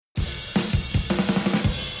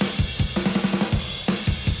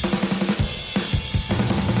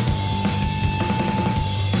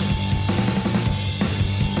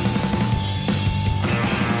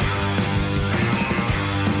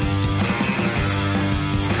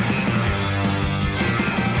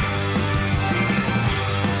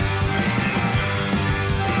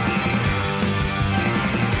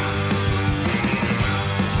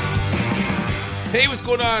Hey, what's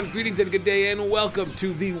going on? Greetings and good day, and welcome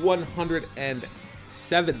to the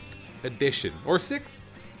 107th edition, or 6th?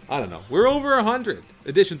 I don't know. We're over 100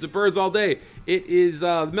 editions of Birds All Day. It is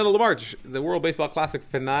the middle of March. The World Baseball Classic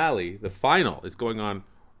finale, the final, is going on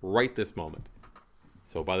right this moment.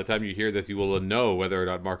 So by the time you hear this, you will know whether or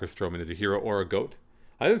not Marcus Stroman is a hero or a GOAT.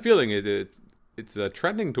 I have a feeling it's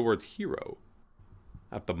trending towards hero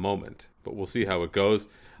at the moment, but we'll see how it goes.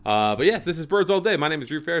 But yes, this is Birds All Day. My name is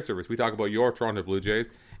Drew Fairservice. We talk about your Toronto Blue Jays,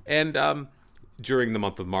 and during the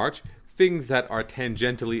month of March, things that are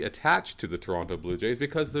tangentially attached to the Toronto Blue Jays,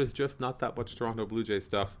 because there's just not that much Toronto Blue Jays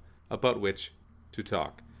stuff about which to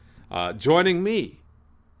talk. Joining me,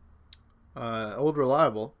 Old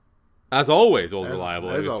Reliable. As always, Reliable,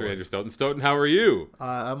 as Mr. always. Andrew Stoughton. Stoughton, how are you?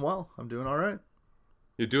 I'm well. I'm doing all right.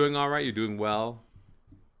 You're doing all right? You're doing well?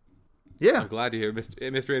 Yeah. I'm glad to hear. Mr.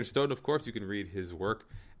 Andrew Stoughton, of course, you can read his work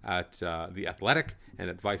at The Athletic and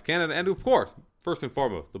at Vice Canada. And, of course, first and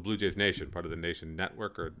foremost, the Blue Jays Nation, part of the Nation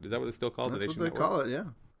Network. Or is that what it's still called? That's the Nation what they Network? call it, yeah.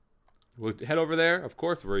 We'll head over there, of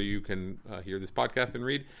course, where you can hear this podcast and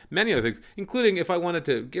read many other things, including, if I wanted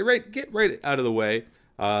to get right out of the way,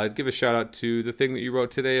 give a shout out to the thing that you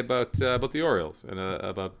wrote today about the Orioles and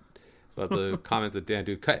about the comments that Dan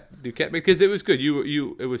Duquette made, because it was good.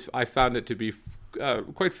 I found it to be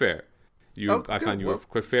quite fair. I found you were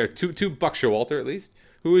quite fair to Buck Showalter, at least,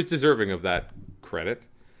 who is deserving of that credit.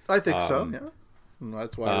 I think so, yeah. And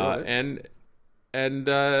that's why I wrote it. And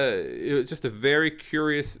it was just a very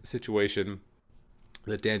curious situation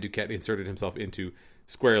that Dan Duquette inserted himself into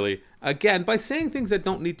squarely, again, by saying things that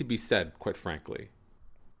don't need to be said, quite frankly.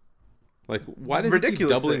 Like, why does he keep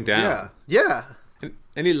doubling down? Yeah.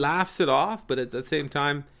 And he laughs it off, but at the same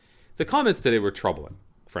time, the comments today were troubling,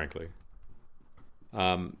 frankly.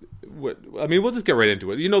 We'll just get right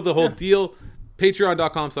into it. You know the whole deal.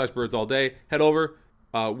 Patreon.com/birdsallday. Head over.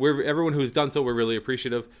 Everyone who's done so, we're really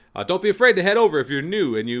appreciative. Don't be afraid to head over if you're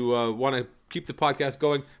new and you want to keep the podcast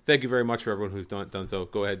going. Thank you very much for everyone who's done so.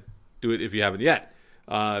 Go ahead, do it if you haven't yet.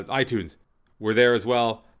 iTunes, we're there as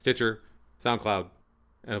well. Stitcher, SoundCloud,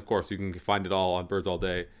 and of course you can find it all on Birds All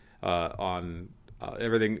Day. On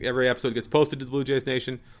everything, every episode gets posted to the Blue Jays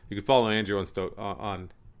Nation. You can follow Andrew on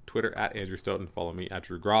Twitter at Andrew Stoughton. Follow me at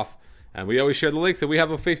Drew Groff. And we always share the links, and we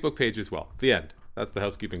have a Facebook page as well. The end. That's the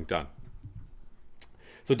housekeeping done.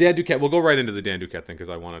 So Dan Duquette, we'll go right into the Dan Duquette thing, because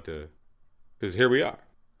here we are.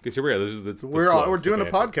 We're doing a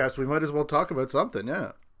podcast. We might as well talk about something,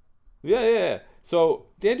 yeah. Yeah. So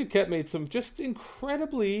Dan Duquette made some just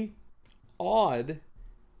incredibly odd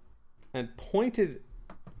and pointed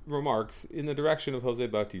remarks in the direction of Jose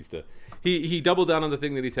Bautista. He doubled down on the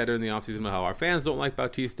thing that he said during the offseason about how our fans don't like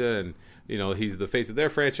Bautista, and he's the face of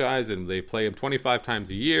their franchise, and they play him 25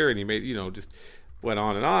 times a year, and he made just went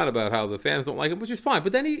on and on about how the fans don't like him, which is fine.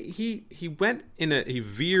 But then he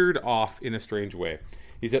veered off in a strange way.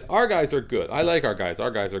 He said, our guys are good. I like our guys.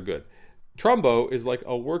 Our guys are good. Trumbo is like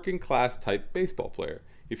a working class type baseball player.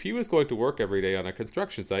 If he was going to work every day on a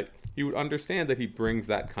construction site, you would understand that he brings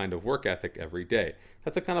that kind of work ethic every day.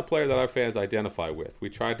 That's the kind of player that our fans identify with. We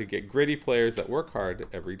try to get gritty players that work hard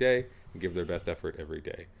every day and give their best effort every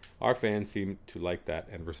day. Our fans seem to like that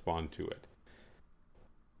and respond to it.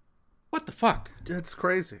 What the fuck? It's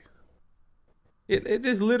crazy. It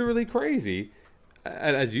is literally crazy.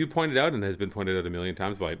 And as you pointed out, and has been pointed out a million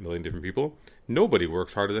times by a million different people, nobody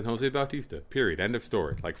works harder than Jose Bautista. Period. End of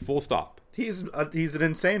story. Like, full stop. He's an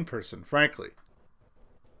insane person, frankly.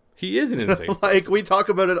 He is an insane person. We talk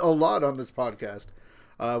about it a lot on this podcast.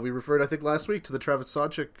 We referred, I think, last week to the Travis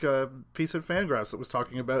Sawchik piece at Fangraphs that was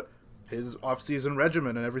talking about his off-season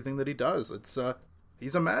regimen and everything that he does.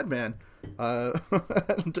 He's a madman.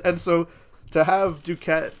 And so to have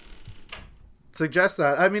Duquette suggest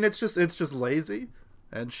that, I mean, it's just lazy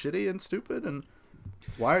and shitty and stupid. And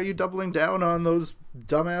why are you doubling down on those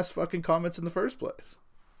dumbass fucking comments in the first place?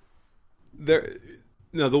 The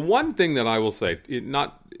one thing that I will say,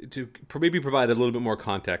 not to maybe provide a little bit more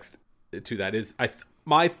context to that, is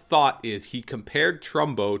my thought is he compared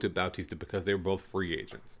Trumbo to Bautista because they were both free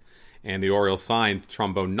agents, and the Orioles signed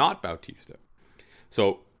Trumbo, not Bautista.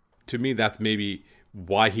 So to me, that's maybe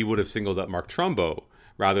why he would have singled out Mark Trumbo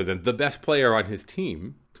rather than the best player on his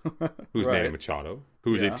team, who's right. Manny Machado,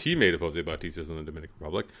 who is a teammate of Jose Bautista's in the Dominican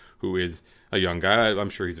Republic, who is a young guy. I'm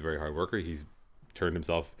sure he's a very hard worker. He's turned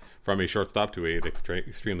himself from a shortstop to an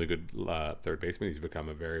extremely good third baseman. He's become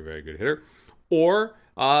a very, very good hitter. Or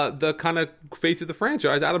the kind of face of the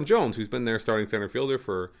franchise, Adam Jones, who's been their starting center fielder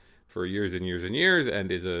for years and years and years,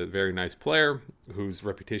 and is a very nice player whose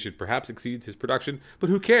reputation perhaps exceeds his production. But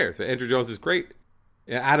who cares? Andrew Jones is great.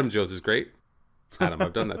 Adam Jones is great. Adam,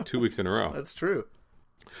 I've done that 2 weeks in a row. That's true.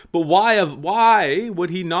 But why would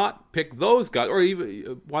he not pick those guys? Or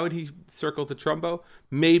even why would he circle to Trumbo?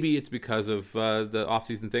 Maybe it's because of the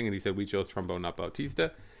offseason thing, and he said we chose Trumbo, not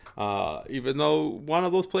Bautista. Even though one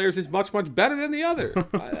of those players is much, much better than the other.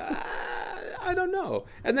 I don't know.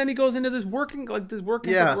 And then he goes into this working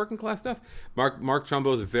class stuff. Mark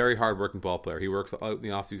Trumbo is a very hard-working ball player. He works out in the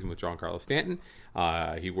offseason with Giancarlo Stanton.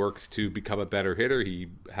 He works to become a better hitter. He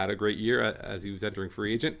had a great year as he was entering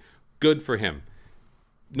free agent. Good for him.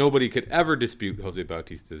 Nobody could ever dispute Jose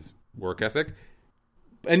Bautista's work ethic.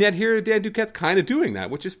 And yet here Dan Duquette's kind of doing that,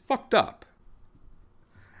 which is fucked up.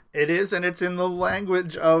 It is, and it's in the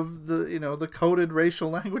language of the coded racial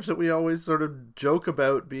language that we always sort of joke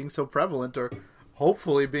about being so prevalent, or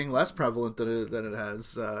hopefully being less prevalent than it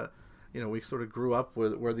has. We sort of grew up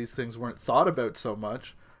with where these things weren't thought about so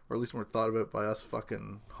much, or at least weren't thought about by us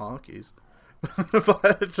fucking honkies.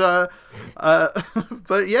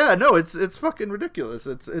 But yeah, no, it's fucking ridiculous.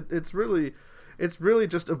 It's really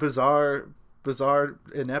just a bizarre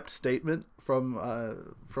inept statement from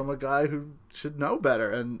a guy who should know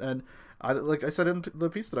better. And I, like I said in the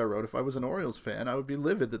piece that I wrote, if I was an Orioles fan, I would be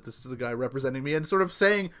livid that this is the guy representing me and sort of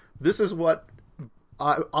saying this is what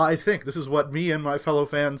I think, this is what me and my fellow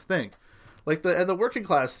fans think. Like the working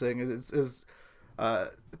class thing is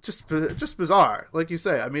just bizarre, like you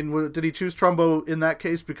say. I mean, did he choose Trumbo in that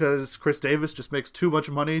case because Chris Davis just makes too much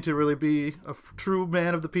money to really be a true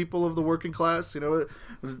man of the people of the working class?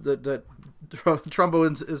 That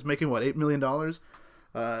Trumbo is making what, $8 million?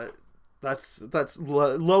 That's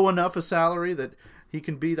low enough a salary that he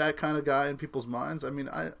can be that kind of guy in people's minds. I mean,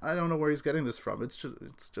 I don't know where he's getting this from. It's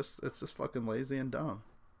just fucking lazy and dumb.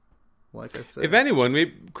 Like I said, if anyone,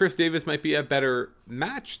 maybe Chris Davis might be a better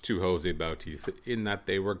match to Jose Bautista in that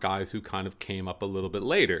they were guys who kind of came up a little bit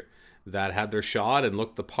later, that had their shot and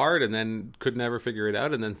looked the part and then could never figure it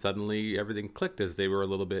out, and then suddenly everything clicked as they were a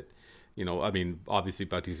little bit, I mean, obviously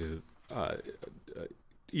Bautista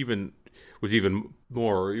was even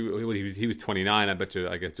more. He was 29. I bet you.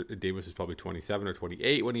 I guess Davis was probably 27 or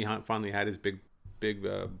 28 when he finally had his big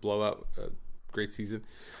blowout, great season.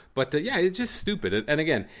 But yeah, it's just stupid. And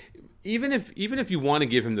again, even if you want to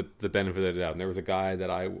give him the benefit of the doubt, and there was a guy that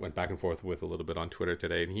I went back and forth with a little bit on Twitter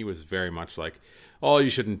today, and he was very much like, "Oh, you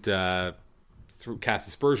shouldn't cast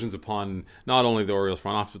aspersions upon not only the Orioles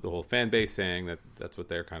front office but the whole fan base," saying that that's what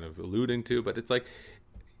they're kind of alluding to. But it's like,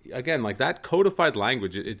 again, like that codified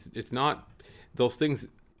language. It's not. Those things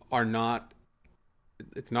are not.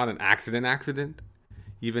 It's not an accident.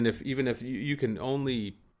 Even if you can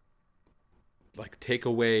only like take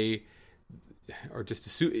away or just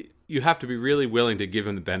assume, you have to be really willing to give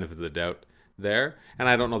him the benefit of the doubt there, and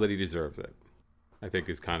I don't know that he deserves it. I think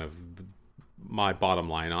is kind of my bottom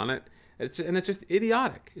line on it. It's just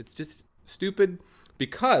idiotic. It's just stupid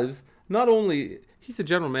because not only he's the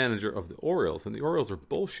general manager of the Orioles, and the Orioles are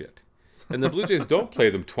bullshit. And the Blue Jays don't play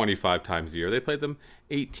them 25 times a year. They play them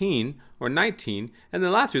 18 or 19. And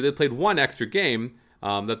then last year they played one extra game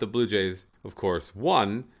that the Blue Jays, of course,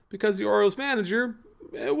 won because the Orioles manager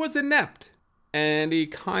was inept. And he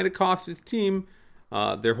kind of cost his team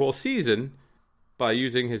their whole season by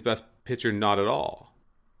using his best pitcher not at all.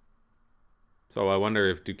 So I wonder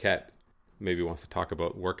if Duquette maybe wants to talk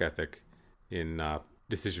about work ethic in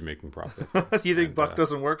decision-making process. You think Buck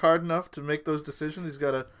doesn't work hard enough to make those decisions? He's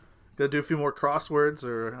got to do a few more crosswords,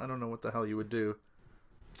 or I don't know what the hell you would do.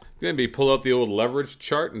 Maybe pull out the old leverage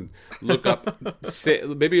chart and look up.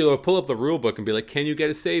 Maybe you'll pull up the rule book and be like, "Can you get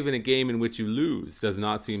a save in a game in which you lose?" Does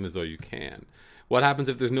not seem as though you can. What happens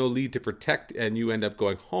if there's no lead to protect and you end up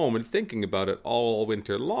going home and thinking about it all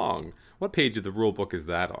winter long? What page of the rule book is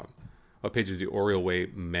that on? What page is the Oriole Way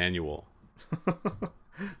manual?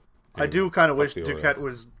 I do kind of wish Duquette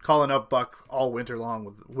was calling up Buck all winter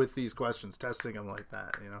long with these questions, testing him like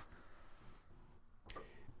that,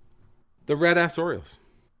 The red ass Orioles.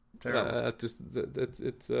 Terrible.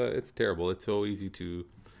 It's terrible. It's so easy to.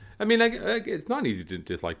 I mean, it's not easy to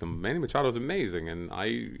dislike them. Manny Machado's amazing, and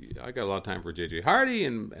I got a lot of time for J.J. Hardy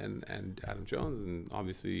and Adam Jones, and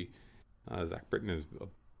obviously Zach Britton is a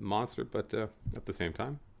monster. But at the same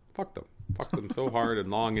time, fuck them so hard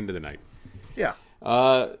and long into the night. Yeah.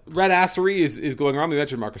 Red Assery is going around. We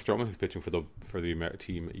mentioned Marcus Stroman, who's pitching for the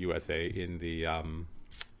Team USA in the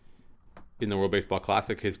World Baseball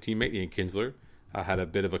Classic. His teammate Ian Kinsler had a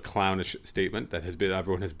bit of a clownish statement that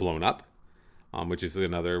everyone has blown up, which is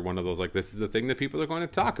another one of those, like, this is the thing that people are going to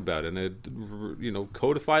talk about in a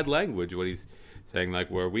codified language. What he's saying, like,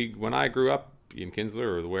 when I grew up, Ian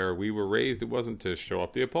Kinsler, or where we were raised, it wasn't to show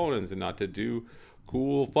up the opponents and not to do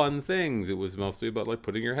cool, fun things. It was mostly about like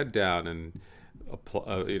putting your head down and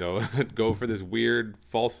go for this weird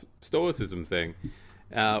false stoicism thing.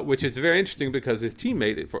 which is very interesting because his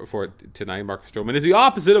teammate for tonight, Marcus Stroman, is the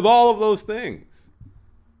opposite of all of those things.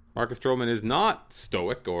 Marcus Stroman is not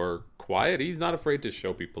stoic or quiet. He's not afraid to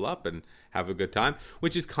show people up and have a good time,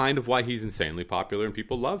 which is kind of why he's insanely popular and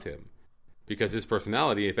people love him. Because his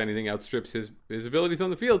personality, if anything, outstrips his abilities on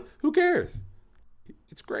the field. Who cares?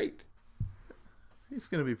 It's great. He's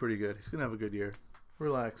going to be pretty good. He's going to have a good year.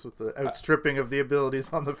 Relax with the outstripping of the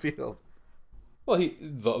abilities on the field. Well,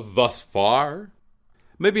 thus far,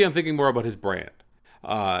 maybe I'm thinking more about his brand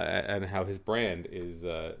and how his brand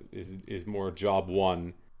is more job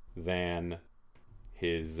one than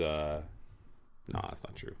his. No, that's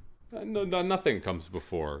not true. No, nothing comes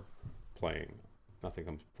before playing. Nothing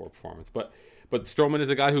comes before performance. But Stroman is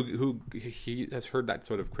a guy who he has heard that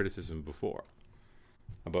sort of criticism before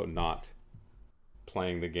about not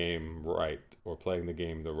playing the game right or playing the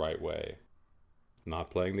game the right way,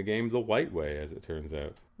 not playing the game the white way, as it turns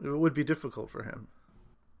out. It would be difficult for him.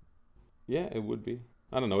 Yeah, it would be.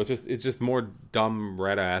 I don't know. It's just more dumb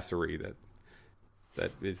red assery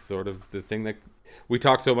that is sort of the thing that we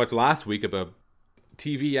talked so much last week about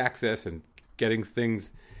TV access and getting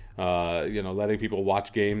things. Letting people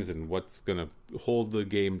watch games and what's going to hold the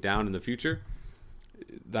game down in the future.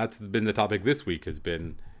 That's been the topic this week, has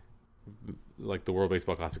been like the World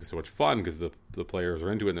Baseball Classic is so much fun because the players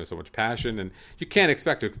are into it and there's so much passion, and you can't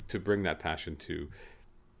expect to bring that passion to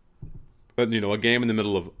a game in the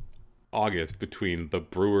middle of August between the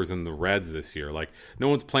Brewers and the Reds this year. Like, no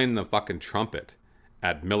one's playing the fucking trumpet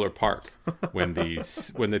at Miller Park when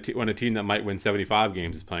a team that might win 75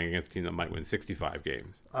 games is playing against a team that might win 65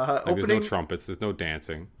 games. There's no trumpets, there's no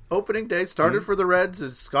dancing. Opening day started for the Reds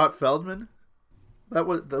is Scott Feldman.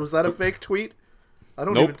 Was that a fake tweet? I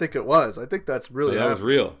don't even think it was. I think that's really that was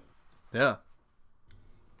real. Yeah.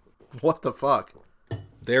 What the fuck?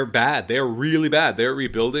 They're bad. They're really bad. They're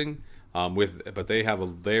rebuilding but they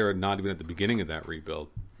are not even at the beginning of that rebuild.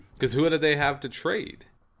 Because who did they have to trade?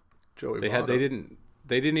 Joey Votto.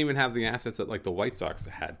 They didn't even have the assets that like the White Sox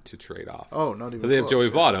had to trade off. Oh, not even. So they have Joey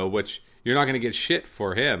Votto, which you're not going to get shit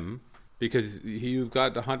for him because you've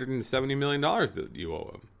got $170 million that you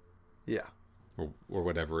owe him. Yeah. Or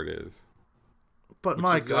whatever it is. But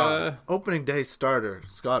my God, opening day starter,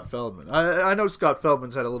 Scott Feldman. I know Scott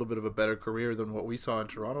Feldman's had a little bit of a better career than what we saw in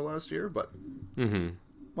Toronto last year, but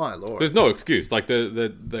my Lord. There's no excuse. Like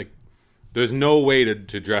there's no way to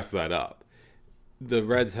dress that up. The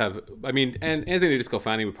Reds have, and Anthony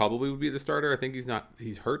DeSclafani would be the starter. I think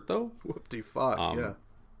he's hurt though. Whoop-de fuck, yeah.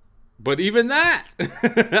 But even that,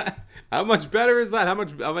 how much better is that? How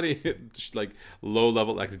many like low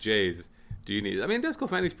level XJs do you need?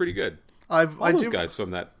 DeSclafani's pretty good. Those guys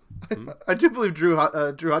from that. I do believe Drew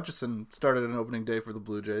Hutchison started an opening day for the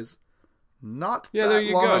Blue Jays. Not that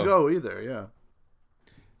long ago either. Yeah.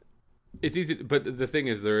 It's easy, but the thing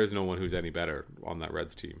is, there is no one who's any better on that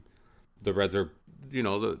Reds team. The Reds are,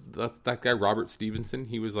 that guy Robert Stevenson.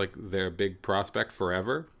 He was like their big prospect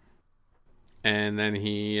forever, and then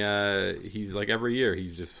he's like every year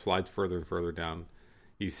he just slides further and further down.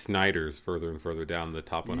 He Snyders further and further down the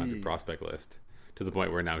top 100 prospect list to the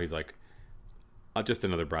point where now he's like just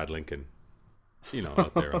another Brad Lincoln,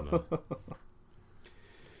 out there on the.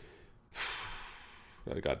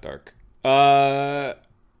 It got dark. But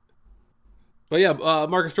yeah,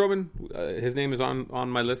 Marcus Stroman, his name is on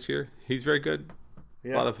my list here. He's very good.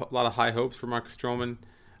 Yeah. A lot of high hopes for Marcus Stroman.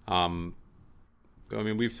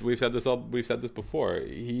 We've said this before.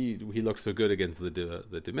 He looked so good against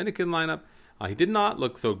the Dominican lineup. He did not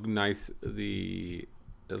look so nice his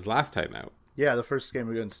last time out. Yeah, the first game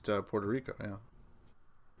against Puerto Rico. Yeah,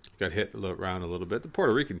 got hit around a little bit. The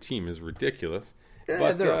Puerto Rican team is ridiculous. Yeah,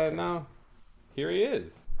 but now here he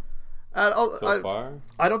is. So far.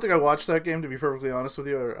 I don't think I watched that game, to be perfectly honest with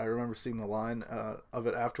you. I remember seeing the line of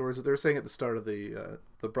it afterwards. They were saying at the start of the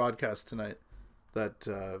broadcast tonight that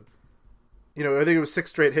I think it was 6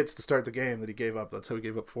 straight hits to start the game that he gave up. That's how he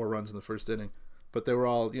gave up 4 runs in the first inning. But they were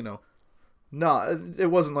all it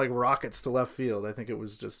wasn't like rockets to left field. I think it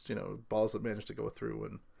was just balls that managed to go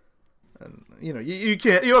through and you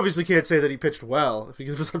obviously can't say that he pitched well if he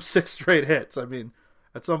gives up 6 straight hits.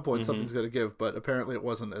 At some point, something's going to give, but apparently it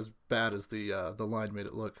wasn't as bad as the line made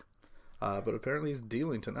it look. But apparently he's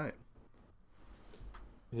dealing tonight.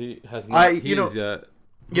 He has not. I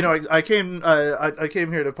came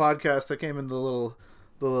here to podcast. I came in the little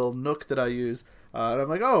nook that I use, and I'm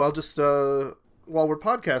like, I'll just while we're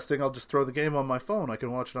podcasting, I'll just throw the game on my phone. I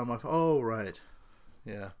can watch it on my phone. Oh, right,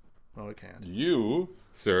 yeah. No, I can't. You,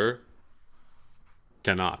 sir,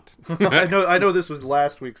 cannot. I know. This was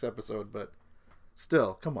last week's episode, but.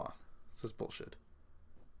 Still, come on. This is bullshit.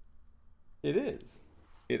 It is.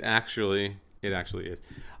 It actually It actually is.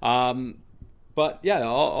 But yeah,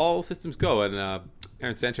 all systems go. And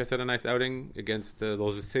Aaron Sanchez had a nice outing against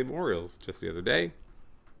those same Orioles just the other day.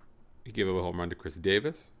 He gave up a home run to Chris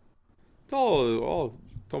Davis. It's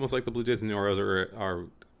almost like the Blue Jays and the Orioles are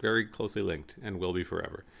very closely linked and will be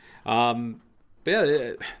forever. But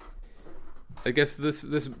yeah, I guess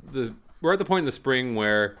we're at the point in the spring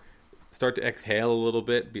where start to exhale a little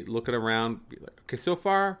bit, be looking around, be like, okay, so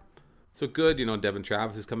far so good. Devin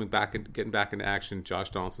Travis is coming back and getting back into action. Josh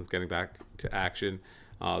Donaldson's getting back to action.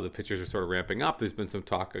 The pitchers are sort of ramping up. There's been some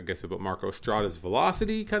talk, I guess, about Marco Estrada's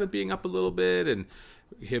velocity kind of being up a little bit, and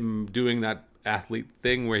him doing that athlete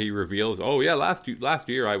thing where he reveals, oh yeah, last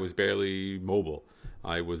year I was barely mobile.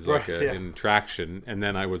 I was like in traction, and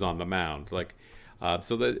then I was on the mound.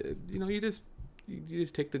 So that you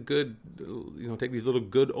just take the good, take these little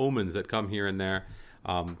good omens that come here and there.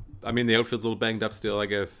 The outfield's a little banged up still, I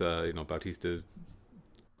guess. Bautista's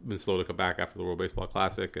been slow to come back after the World Baseball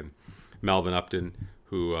Classic, and Melvin Upton,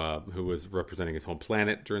 who was representing his home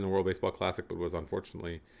planet during the World Baseball Classic, but was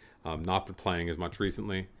unfortunately not been playing as much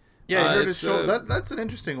recently. Yeah, he hurt his shoulder. That's an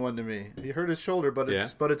interesting one to me. He hurt his shoulder, but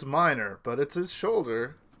it's minor. But it's his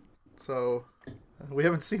shoulder, so we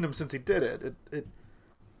haven't seen him since he did it. It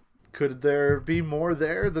could there be more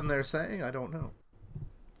there than they're saying? I don't know.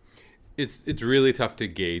 It's really tough to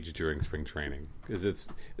gauge during spring training because it's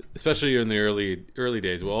especially in the early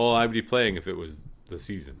days. Well, I'd be playing if it was the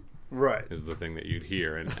season. Right, is the thing that you'd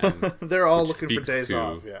hear, and they're all looking for days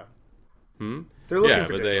off. Yeah, they're looking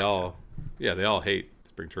for days off. They all hate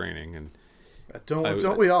spring training, and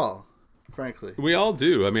don't we all? Frankly, we all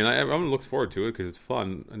do. Everyone looks forward to it because it's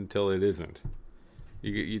fun until it isn't.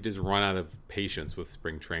 You just run out of patience with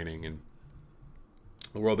spring training, and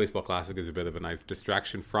the World Baseball Classic is a bit of a nice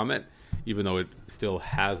distraction from it, even though it still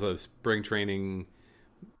has a spring training.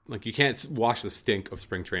 Like, you can't wash the stink of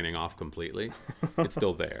spring training off completely. It's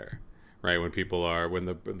still there, right? When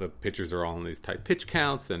the pitchers are all in these tight pitch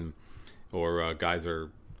counts, or guys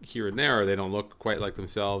are here and there, or they don't look quite like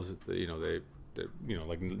themselves. They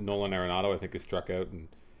like Nolan Arenado, I think, is struck out in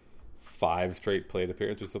 5 straight plate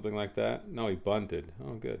appearances or something like that. No, he bunted.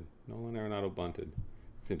 Oh, good. Nolan Arenado bunted.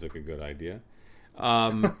 Seems like a good idea.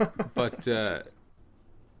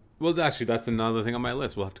 Well, actually, that's another thing on my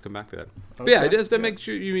list. We'll have to come back to that. Okay. But just to make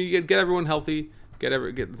sure you get everyone healthy, get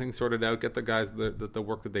the things sorted out, get the guys the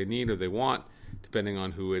work that they need or they want, depending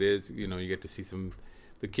on who it is. You get to see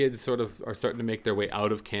the kids sort of are starting to make their way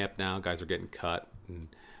out of camp now. Guys are getting cut, and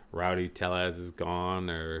Rowdy Tellez is gone,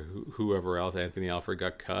 or whoever else, Anthony Alford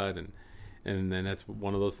got cut, and then that's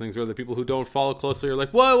one of those things where the people who don't follow closely are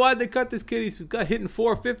like, why'd they cut this kid? He's got hitting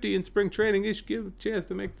 450 in spring training. They should give him a chance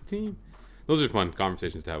to make the team. Those are fun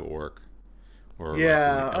conversations to have at work. Or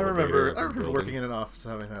I remember working in an office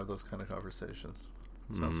having to have those kind of conversations.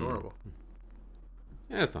 It sounds horrible.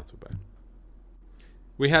 Yeah, it's not so bad.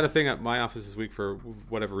 We had a thing at my office this week for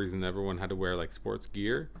whatever reason. Everyone had to wear like sports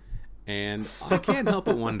gear, and I can't help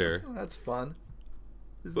but wonder. That's fun.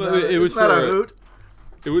 It was for a hoot.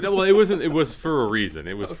 It wasn't. It was for a reason.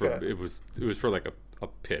 It was okay. It was for like a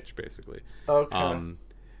pitch basically. Okay.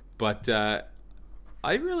 But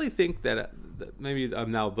I really think that maybe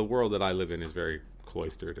now the world that I live in is very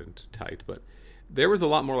cloistered and tight, but there was a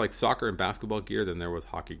lot more like soccer and basketball gear than there was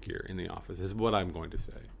hockey gear in the office, is what I'm going to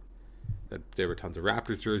say. That there were tons of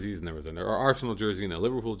Raptors jerseys, and there was an Arsenal jersey and a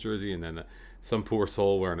Liverpool jersey, and then some poor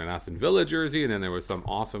soul wearing an Aston Villa jersey, and then there was some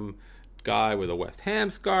awesome guy with a West Ham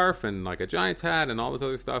scarf and like a Giants hat and all this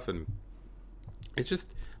other stuff, and it's just,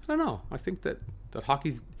 I don't know. I think that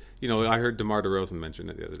hockey's, I heard DeMar DeRozan mention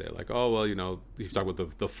it the other day, like, oh, well, he was talking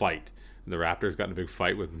about the fight. And the Raptors got in a big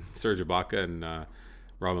fight with Serge Ibaka and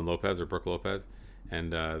Robin Lopez or Brooke Lopez,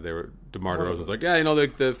 and DeMar DeRozan's like, yeah,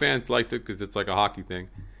 the fans liked it because it's like a hockey thing.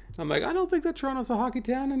 And I'm like, I don't think that Toronto's a hockey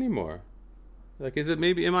town anymore. Like,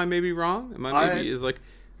 am I maybe wrong?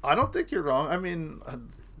 I don't think you're wrong. I mean,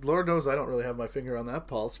 Lord knows I don't really have my finger on that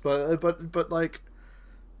pulse, but like,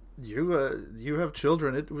 you have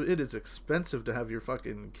children. It is expensive to have your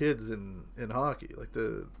fucking kids in hockey. Like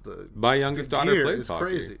my youngest daughter plays hockey.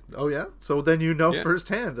 Crazy. Oh yeah, so then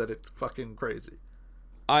firsthand that it's fucking crazy.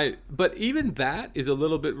 But even that is a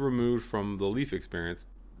little bit removed from the Leaf experience,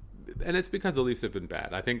 and it's because the Leafs have been bad.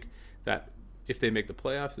 I think that if they make the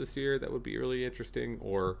playoffs this year, that would be really interesting.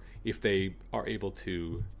 Or if they are able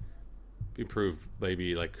to improve,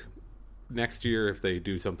 maybe like next year, if they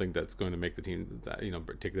do something that's going to make the team that,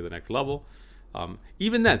 take it to the next level.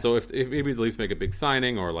 Even then, so if maybe the Leafs make a big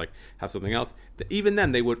signing or like have something else, even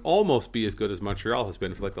then they would almost be as good as Montreal has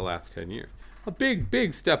been for like the last 10 years. A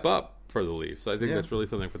big step up for the Leafs. I think that's really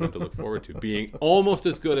something for them to look forward to, being almost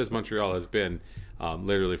as good as Montreal has been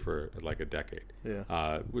literally for like a decade.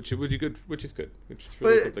 Yeah. Which would be good. Which is good. Which is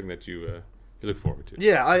really something that you look forward to.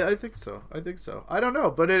 Yeah, I think so. I don't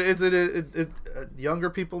know, but is it younger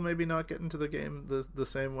people maybe not get into the game the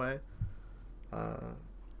same way? I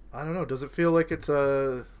don't know. Does it feel like it's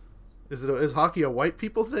is hockey a white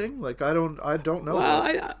people thing? Like I don't know.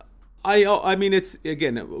 Well, I mean, it's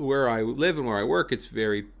again where I live and where I work. It's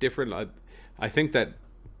very different. I think that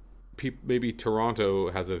maybe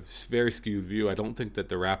Toronto has a very skewed view. I don't think that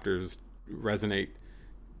the Raptors resonate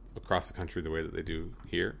across the country the way that they do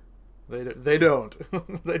here. They don't.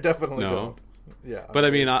 They definitely don't. Yeah. But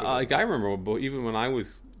I mean, I remember even when I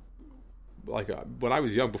was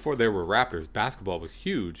young, before there were Raptors, basketball was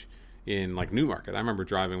huge in like Newmarket. I remember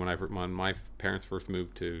driving when my parents first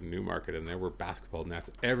moved to Newmarket, and there were basketball nets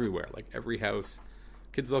everywhere, like every house.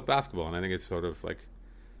 Kids love basketball, and I think it's sort of like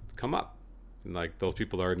it's come up, and like those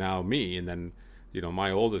people are now me. And then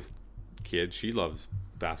my oldest kid, she loves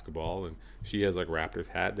basketball, and she has like Raptors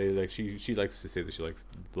hat. She likes to say that she likes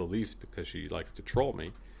the Leafs because she likes to troll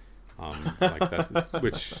me.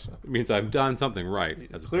 Which means I've done something right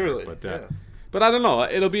as a clearly. Parent, but I don't know.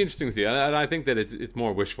 It'll be interesting to see. And I think that it's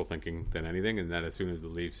more wishful thinking than anything, and that as soon as the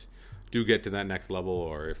Leafs do get to that next level,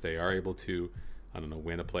 or if they are able to, I don't know,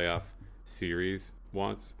 win a playoff series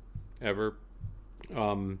once ever,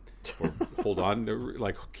 or hold on,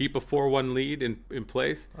 like keep a 4-1 lead in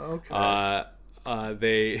place. Okay.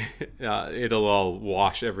 It'll all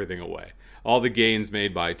wash everything away. All the gains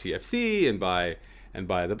made by TFC and by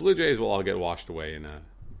the Blue Jays will all get washed away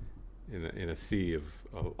in a sea of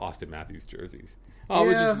Austin Matthews jerseys.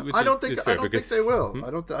 I don't think they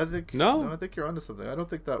will. I think you're onto something. I don't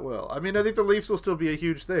think that will. I mean, I think the Leafs will still be a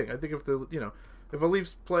huge thing. I think if a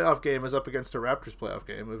Leafs playoff game is up against a Raptors playoff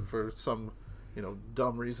game for some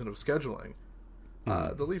dumb reason of scheduling,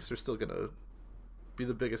 the Leafs are still going to be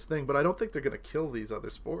the biggest thing. But I don't think they're going to kill these other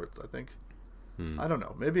sports. I think. I don't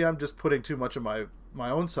know. Maybe I'm just putting too much of my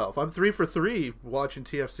own self. I'm 3 for 3 watching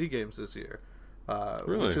TFC games this year,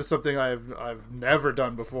 really? Which is something I've never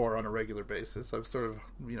done before on a regular basis. I've sort of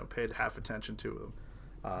paid half attention to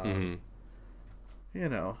them.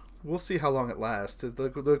 We'll see how long it lasts.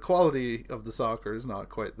 The quality of the soccer is not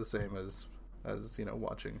quite the same as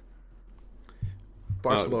watching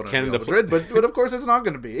Barcelona and Real Madrid, but of course it's not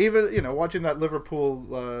going to be. Even watching that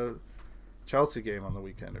Liverpool Chelsea game on the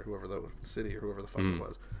weekend, or whoever that was, City or whoever the fuck it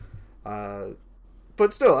was.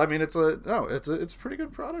 But still, I mean, it's a pretty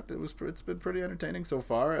good product. It's been pretty entertaining so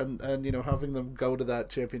far, and having them go to that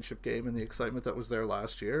championship game and the excitement that was there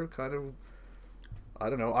last year, kind of, I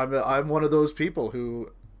don't know. I'm one of those people who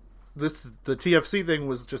the TFC thing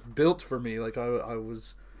was just built for me. Like I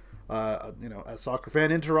was, a soccer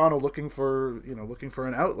fan in Toronto looking for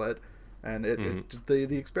an outlet, and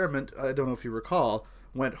the experiment, I don't know if you recall,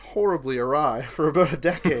 went horribly awry for about a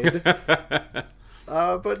decade.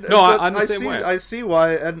 I'm the same way. I see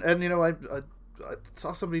why, and I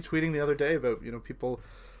saw somebody tweeting the other day about people,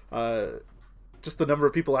 just the number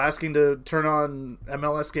of people asking to turn on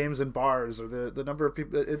MLS games in bars, or the number of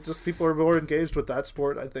people. People are more engaged with that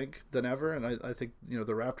sport, I think, than ever. And I think the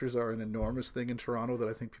Raptors are an enormous thing in Toronto that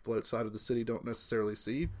I think people outside of the city don't necessarily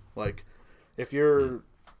see. Like if you're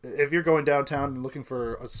going downtown and looking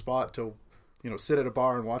for a spot to sit at a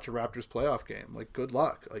bar and watch a Raptors playoff game, like good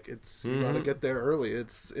luck. Like you got to get there early.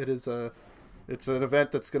 It's an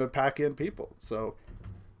event that's going to pack in people. So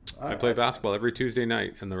I play basketball every Tuesday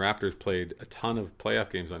night, and the Raptors played a ton of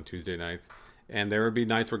playoff games on Tuesday nights, and there would be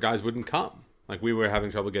nights where guys wouldn't come. Like we were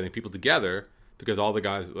having trouble getting people together because all the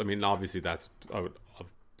guys, I mean, obviously that's a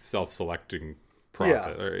self-selecting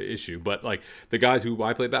process or issue, but like the guys who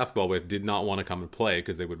I play basketball with did not want to come and play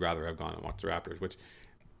because they would rather have gone and watched the Raptors, which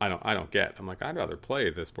I don't get. I'm like, I'd rather play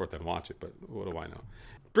the sport than watch it, but what do I know?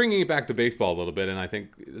 Bringing it back to baseball a little bit, and I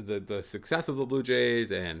think the success of the Blue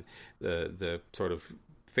Jays and the sort of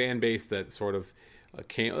fan base that sort of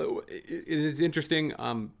came, it is interesting.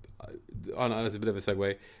 As a bit of a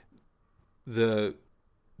segue, a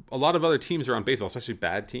lot of other teams around baseball, especially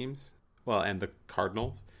bad teams, and the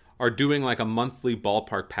Cardinals, are doing like a monthly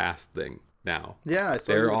ballpark pass thing now. Yeah,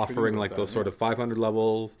 they're offering like those sort of 500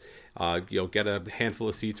 levels. You'll get a handful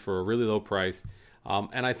of seats for a really low price,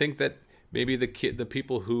 and I think that maybe the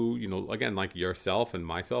people who again like yourself and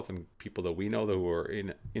myself and people that we know who are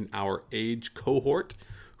in our age cohort,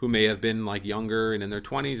 who may have been like younger and in their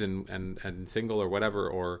 20s and single or whatever,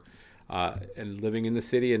 or and living in the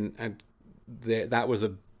city, and that was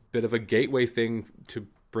a bit of a gateway thing to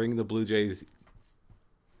bring the Blue Jays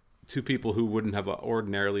to people who wouldn't have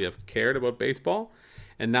ordinarily have cared about baseball.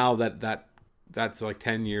 And now that's like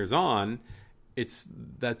 10 years on, it's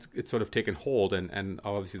sort of taken hold, and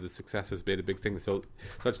obviously the success has made a big thing. So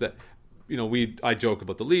such that I joke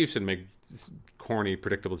about the Leafs and make corny,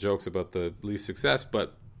 predictable jokes about the Leafs' success,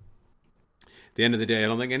 but at the end of the day, I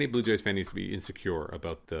don't think any Blue Jays fan needs to be insecure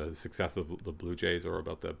about the success of the Blue Jays or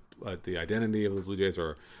about the identity of the Blue Jays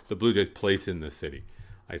or the Blue Jays' place in this city.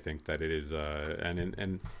 I think that it is,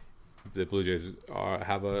 and the Blue Jays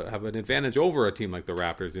have an advantage over a team like the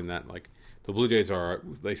Raptors in that, like, the Blue Jays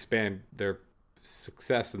they span their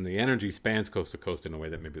success and the energy spans coast to coast in a way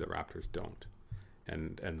that maybe the Raptors don't,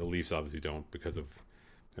 and the Leafs obviously don't because of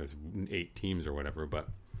there's 8 teams or whatever. But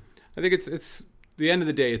I think it's the end of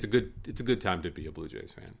the day, it's a good time to be a Blue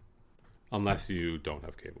Jays fan, unless you don't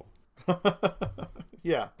have cable.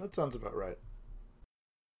 Yeah, that sounds about right.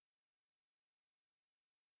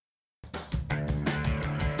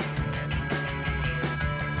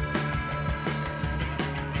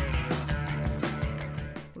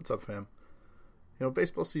 What's up, fam?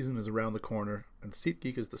 Baseball season is around the corner, and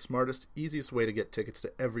SeatGeek is the smartest, easiest way to get tickets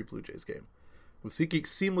to every Blue Jays game. With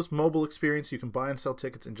SeatGeek's seamless mobile experience, you can buy and sell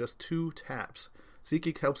tickets in just 2 taps.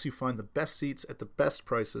 SeatGeek helps you find the best seats at the best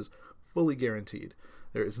prices, fully guaranteed.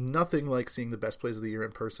 There is nothing like seeing the best plays of the year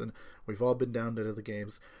in person. We've all been down to the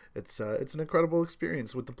games. It's an incredible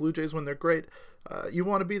experience. With the Blue Jays, when they're great, you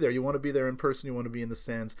want to be there. You want to be there in person. You want to be in the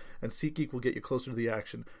stands. And SeatGeek will get you closer to the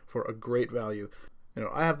action for a great value.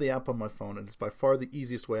 I have the app on my phone, and it's by far the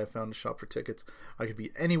easiest way I've found to shop for tickets. I could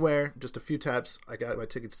be anywhere, just a few taps. I got my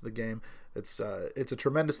tickets to the game. It's a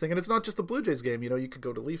tremendous thing, and it's not just the Blue Jays game. You could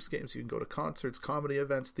go to Leafs games, you can go to concerts, comedy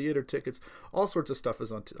events, theater tickets, all sorts of stuff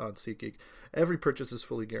is on SeatGeek. Every purchase is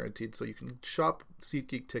fully guaranteed, so you can shop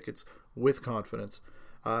SeatGeek tickets with confidence,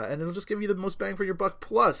 and it'll just give you the most bang for your buck.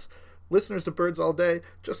 Plus, listeners to Birds All Day,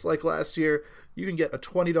 just like last year, you can get a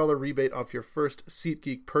 $20 rebate off your first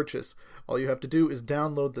SeatGeek purchase. All you have to do is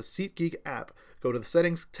download the SeatGeek app, go to the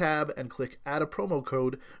settings tab, and click add a promo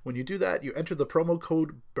code. When you do that, you enter the promo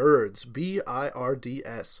code BIRDS,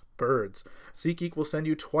 BIRDS, BIRDS. SeatGeek will send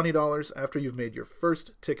you $20 after you've made your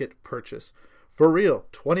first ticket purchase. For real,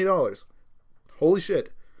 $20. Holy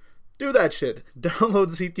shit. Do that shit.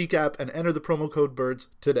 Download the SeatGeek app and enter the promo code BIRDS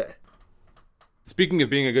today. Speaking of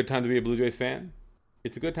being a good time to be a Blue Jays fan,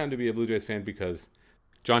 it's a good time to be a Blue Jays fan because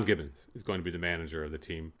John Gibbons is going to be the manager of the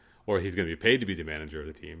team, or he's going to be paid to be the manager of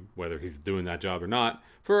the team, whether he's doing that job or not,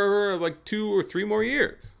 for like 2 or 3 more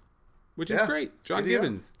years, which is great. John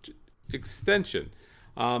Gibbons, extension,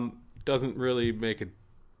 doesn't really make it.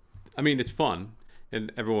 I mean, it's fun,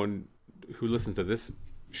 and everyone who listens to this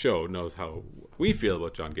show knows how we feel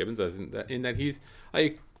about John Gibbons, as in that he's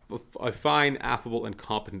a fine, affable, and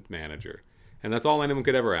competent manager. And that's all anyone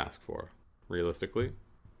could ever ask for, realistically.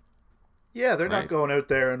 Yeah, they're not going out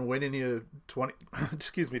there and winning you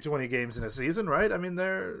 20 games in a season, right? I mean,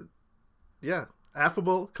 they're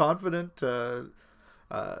affable, confident, a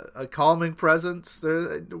calming presence.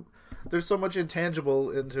 There's so much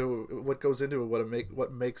intangible into what goes into it,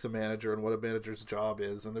 what makes a manager and what a manager's job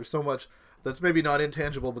is, and there's so much that's maybe not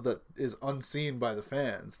intangible, but that is unseen by the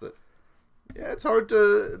fans. That it's hard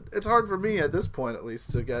for me at this point, at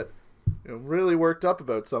least, to get really worked up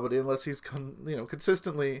about somebody unless he's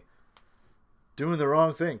consistently doing the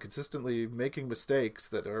wrong thing, consistently making mistakes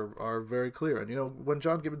that are very clear. And when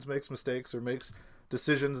John Gibbons makes mistakes or makes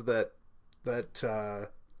decisions that are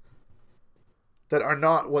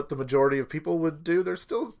not what the majority of people would do, there's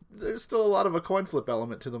still a lot of a coin flip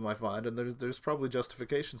element to them, I find, and there's probably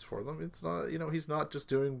justifications for them. It's not he's not just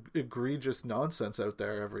doing egregious nonsense out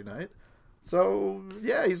there every night. So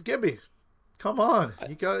yeah, he's Gibby. Come on,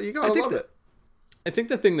 you gotta love it. I think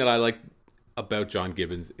the thing that I like about John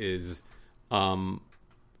Gibbons is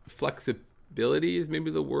flexibility is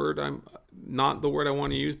maybe the word. I'm not the word I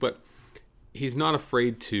want to use, but he's not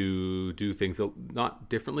afraid to do things not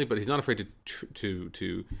differently, but he's not afraid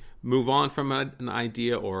to move on from an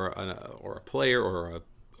idea or a player or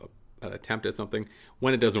an attempt at something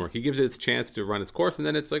when it doesn't work. He gives it its chance to run its course, and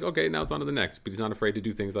then it's like, okay, now it's on to the next. But he's not afraid to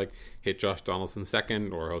do things like hit Josh Donaldson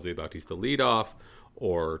second, or Jose Bautista lead off,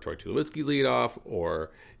 or Troy Tulowitzki lead off, or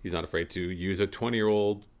he's not afraid to use a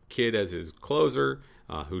 20-year-old kid as his closer,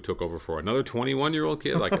 who took over for another 21-year-old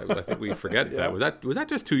kid. Like I think we forget that. Was that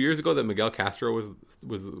just 2 years ago that Miguel Castro was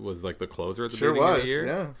like the closer at the beginning of the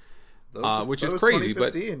year? Yeah. Which is crazy,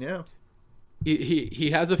 but yeah.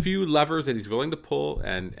 He has a few levers that he's willing to pull,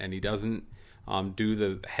 and he doesn't do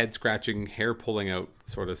the head scratching, hair pulling out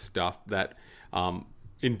sort of stuff that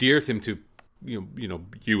endears him to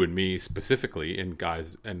you and me specifically, and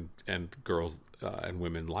guys and girls and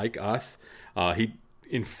women like us. He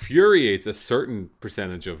infuriates a certain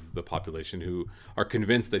percentage of the population who are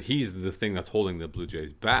convinced that he's the thing that's holding the Blue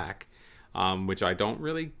Jays back. which I don't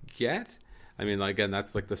really get. I mean, again,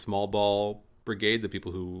 that's like the small ball brigade, the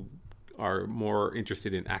people who are more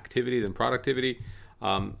interested in activity than productivity.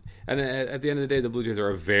 And at the end of the day, the Blue Jays are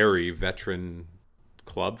a very veteran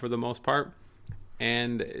club for the most part.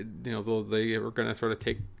 And, they are going to sort of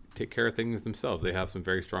take care of things themselves. They have some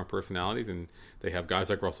very strong personalities, and they have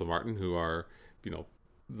guys like Russell Martin who are,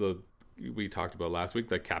 we talked about last week,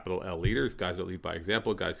 the capital L leaders, guys that lead by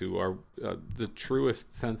example, guys who are the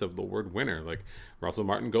truest sense of the word winner. Like Russell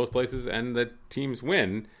Martin goes places and the teams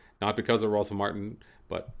win, not because of Russell Martin,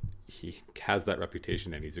 but he has that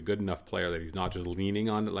reputation, and he's a good enough player that he's not just leaning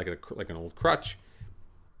on it like an old crutch.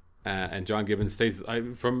 And John Gibbons stays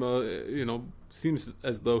seems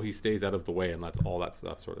as though he stays out of the way and lets all that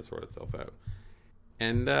stuff sort itself out.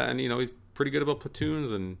 And he's pretty good about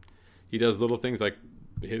platoons, and he does little things like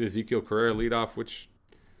hit Ezekiel Carrera leadoff, which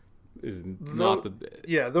is not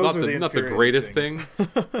the greatest thing.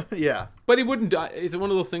 Yeah, but he wouldn't. It's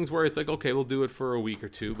one of those things where it's like, okay, we'll do it for a week or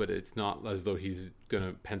two, but it's not as though he's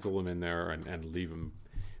gonna pencil him in there and leave him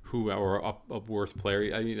or a worse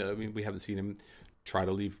player. I mean, we haven't seen him try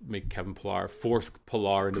to make Kevin Pillar force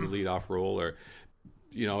Pillar into the leadoff role, or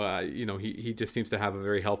he just seems to have a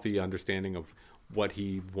very healthy understanding of what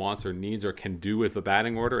he wants or needs or can do with the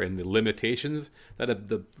batting order, and the limitations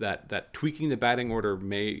that tweaking the batting order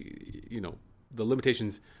may, the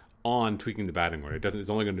limitations on tweaking the batting order. It's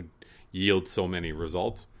only going to yield so many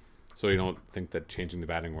results. So you don't think that changing the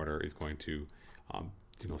batting order is going to,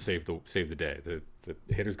 save the day. The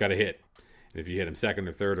hitter's got to hit. And if you hit him second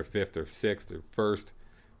or third or fifth or sixth or first,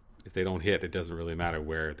 if they don't hit, it doesn't really matter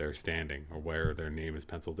where they're standing or where their name is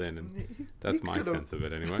penciled in. And that's my sense of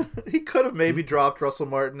it anyway. He could have maybe dropped Russell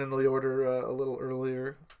Martin in the order a little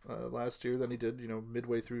earlier last year than he did,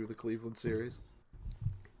 midway through the Cleveland series.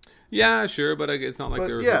 Yeah, sure, but it's not like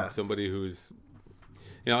there was somebody who's,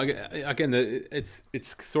 again, it's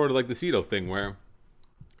sort of like the Cito thing, where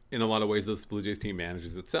in a lot of ways this Blue Jays team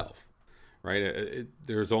manages itself. Right,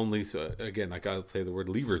 there's only again, like I'll say the word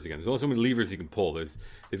levers again. There's only so many levers you can pull.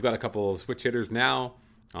 They've got a couple of switch hitters now.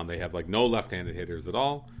 They have like no left-handed hitters at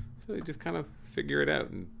all, so they just kind of figure it out.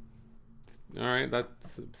 And all right,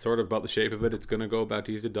 that's sort of about the shape of it. It's going to go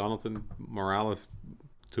Bautista, Donaldson, Morales,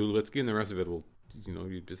 Tulowitzki, and the rest of it will,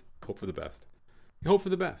 you just hope for the best. You hope for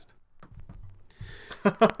the best.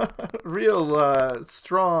 Real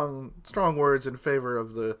strong words in favor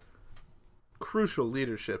of the crucial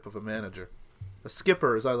leadership of a manager, a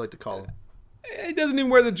skipper, as I like to call him. He doesn't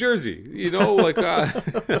even wear the jersey.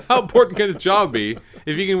 How important can his job be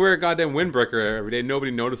if he can wear a goddamn windbreaker every day?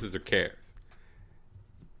 Nobody notices or cares.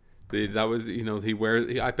 That was,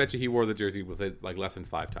 I bet you he wore the jersey with it like less than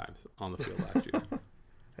 5 times on the field last year.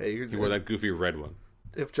 He wore that goofy red one.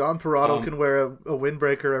 If John Parado can wear a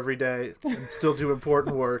windbreaker every day and still do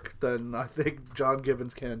important work, then I think John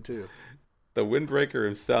Gibbons can too. The windbreaker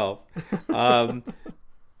himself.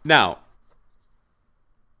 Now,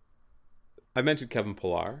 I mentioned Kevin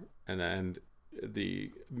Pillar and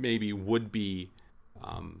the maybe would-be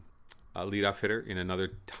a leadoff hitter in another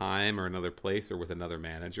time or another place or with another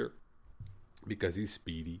manager, because he's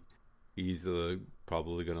speedy. He's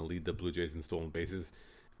probably going to lead the Blue Jays in stolen bases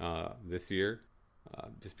this year,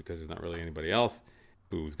 just because there's not really anybody else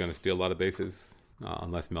who's going to steal a lot of bases,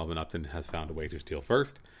 unless Melvin Upton has found a way to steal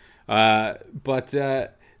first. But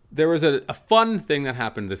there was a fun thing that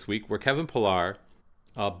happened this week where Kevin Pillar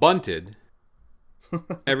bunted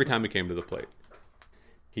every time he came to the plate.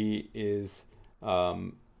 He is, how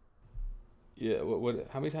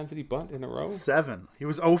many times did he bunt in a row? 7. He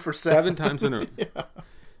was 0 for 7. 7 times in a row. Yeah.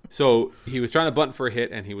 So he was trying to bunt for a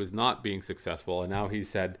hit, and he was not being successful. And now he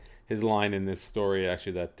said his line in this story,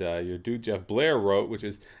 actually, that your dude Jeff Blair wrote, which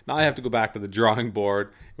is, now I have to go back to the drawing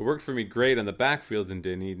board. It worked for me great on the backfield in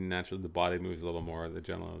Dunedin. Naturally, the body moves a little more, the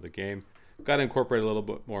general of the game. Got to incorporate a little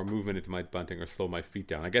bit more movement into my bunting or slow my feet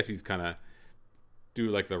down. I guess he's kind of do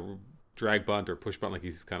like the drag bunt or push bunt, like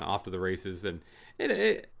he's kind of off to the races. And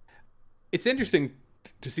it's interesting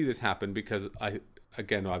to see this happen because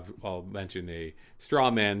I'll mention a straw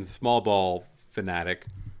man, small ball fanatic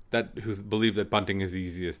who believe that bunting is the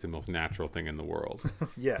easiest and most natural thing in the world.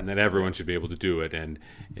 Yes. And that everyone should be able to do it. And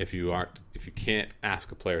if you can't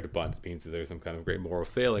ask a player to bunt, it means that there's some kind of great moral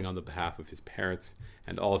failing on the behalf of his parents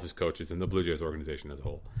and all of his coaches and the Blue Jays organization as a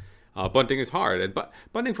whole. Bunting is hard, and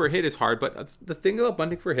bunting for a hit is hard. But the thing about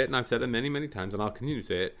bunting for a hit, and I've said it many, many times, and I'll continue to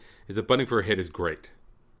say it, is that bunting for a hit is great.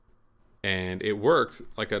 And it works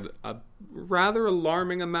like a rather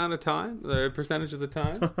alarming amount of time, the percentage of the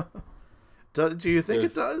time. Do you think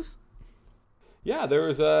it does? Yeah, there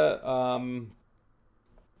was a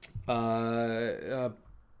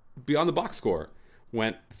Beyond the Box score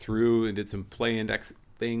went through and did some play index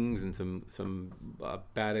things and some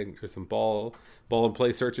batting or some ball and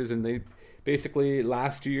play searches, and they basically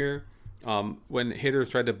last year when hitters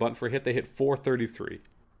tried to bunt for a hit, they hit 433.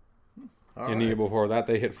 And the year before that,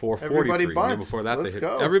 they hit 443. Everybody bunt. The year before that, Let's they hit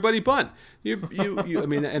go. everybody bunt. You I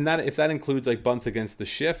mean, and that if that includes like bunts against the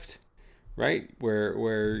shift, right,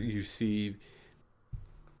 where you see,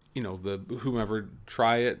 you know, the whomever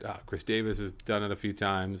try it. Chris Davis has done it a few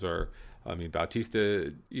times, or I mean,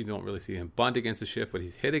 Bautista. You don't really see him bunt against a shift, but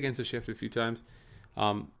he's hit against a shift a few times.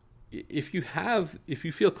 If you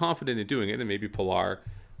feel confident in doing it, and maybe Pilar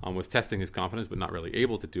was testing his confidence but not really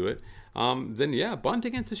able to do it, then yeah, bunt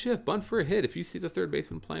against the shift, bunt for a hit. If you see the third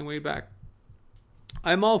baseman playing way back,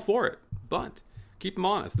 I'm all for it. Bunt, keep him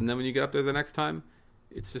honest, and then when you get up there the next time,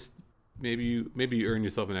 it's just maybe you earn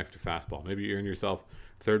yourself an extra fastball. Maybe you earn yourself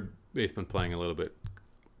third baseman playing a little bit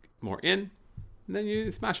more in, and then you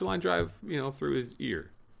smash a line drive, you know, through his ear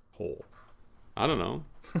hole. I don't know,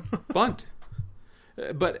 bunt.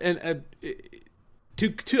 But I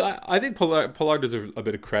think Pilar deserves a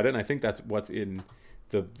bit of credit, and I think that's what's in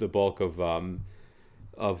the bulk of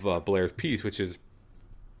Blair's piece, which is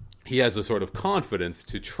he has a sort of confidence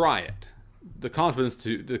to try it. The confidence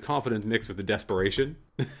mixed with the desperation.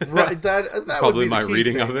 Right, that probably would be my the key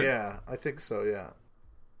reading thing. of it. Yeah, I think so. Yeah,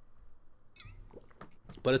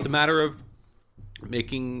 But it's a matter of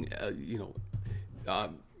making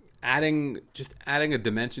adding a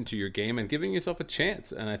dimension to your game and giving yourself a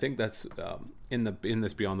chance. And I think that's in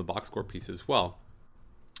this Beyond the Box Score piece as well.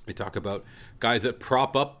 They talk about guys that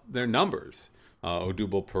prop up their numbers.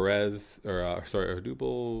 Odubel Perez,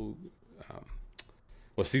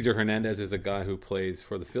 Cesar Hernandez is a guy who plays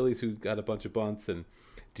for the Phillies who got a bunch of bunts, and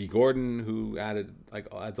D. Gordon who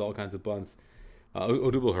adds all kinds of bunts.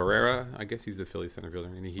 Odubel Herrera, I guess he's the Phillies center fielder,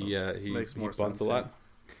 and he bunts sense, a lot.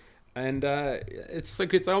 And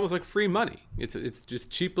it's almost like free money. It's just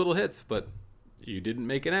cheap little hits, but you didn't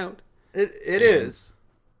make it out. It is.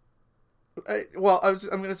 I'm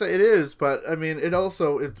going to say it is, but I mean, it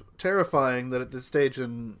also is terrifying that at this stage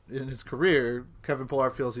in his career, Kevin Pillar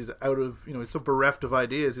feels he's out of, he's so bereft of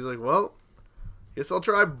ideas. He's like, well, guess I'll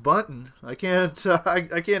try bunting. I can't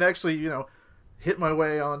actually, hit my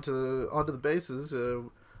way onto the bases,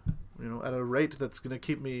 at a rate that's going to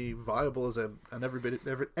keep me viable as an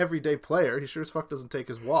everyday player. He sure as fuck doesn't take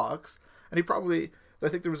his walks, and I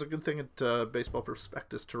think there was a good thing at Baseball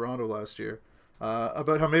Prospectus Toronto last year.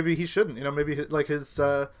 About how maybe he shouldn't, maybe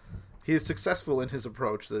he is successful in his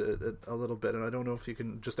approach a little bit, and I don't know if you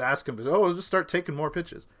can just ask him to, just start taking more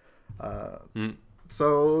pitches.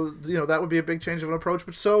 So, that would be a big change of an approach,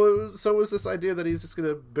 but so is this idea that he's just going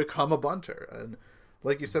to become a bunter. And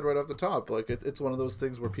like you said right off the top, like it's one of those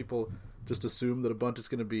things where people just assume that a bunt is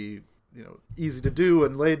going to be, easy to do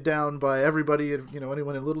and laid down by everybody, and,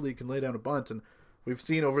 anyone in Little League can lay down a bunt, and we've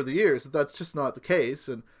seen over the years that that's just not the case.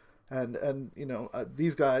 And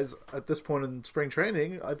these guys at this point in spring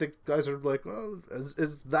training, I think guys are like, well,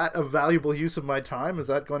 is that a valuable use of my time? Is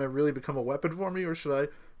that going to really become a weapon for me, or should I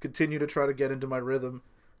continue to try to get into my rhythm,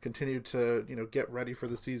 continue to get ready for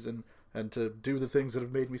the season and to do the things that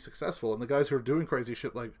have made me successful? And the guys who are doing crazy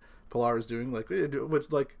shit like Pilar is doing,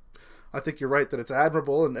 I think you're right that it's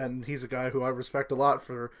admirable, and he's a guy who I respect a lot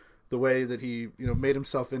for the way that he made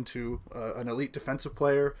himself into an elite defensive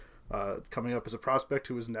player. Coming up as a prospect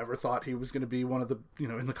who was never thought he was going to be one of the,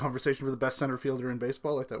 in the conversation for the best center fielder in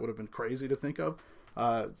baseball. Like, that would have been crazy to think of.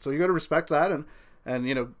 So you got to respect that,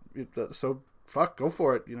 and so fuck, go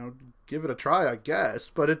for it. Give it a try, I guess.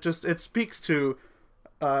 But it speaks to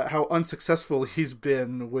how unsuccessful he's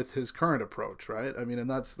been with his current approach, right? I mean, and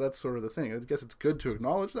that's sort of the thing. I guess it's good to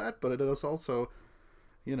acknowledge that, but it is also,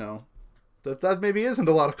 that maybe isn't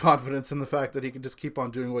a lot of confidence in the fact that he can just keep on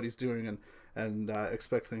doing what he's doing and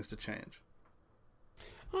expect things to change.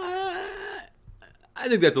 I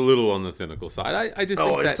think that's a little on the cynical side. I just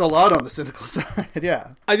think it's a lot on the cynical side.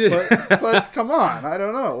 Yeah, but come on, I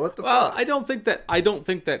don't know what the. Well, fuck? I don't think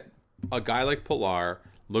that a guy like Pilar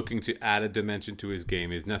looking to add a dimension to his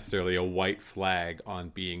game is necessarily a white flag on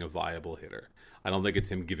being a viable hitter. I don't think it's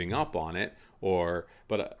him giving up on it,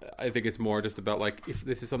 but I think it's more just about, like, if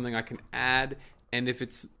this is something I can add, and if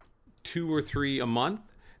it's 2 or 3 a month,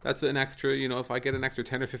 that's an extra. If I get an extra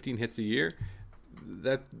 10 or 15 hits a year,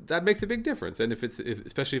 that makes a big difference. And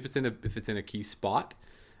especially if it's in a key spot,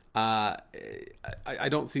 I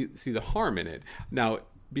don't see the harm in it. Now,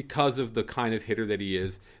 because of the kind of hitter that he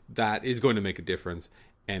is, that is going to make a difference,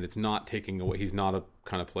 and it's not taking away. He's not a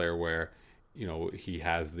kind of player where he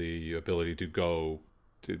has the ability to go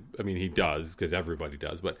to. I mean, he does, because everybody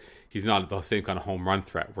does, but he's not the same kind of home run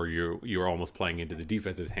threat where you're almost playing into the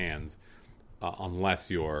defense's hands unless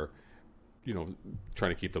you're,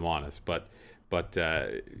 trying to keep them honest. But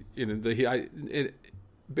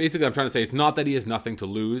basically, I'm trying to say it's not that he has nothing to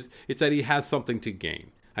lose; it's that he has something to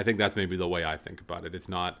gain. I think that's maybe the way I think about it. It's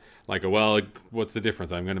not like, what's the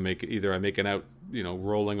difference? I'm going to make either I make it out,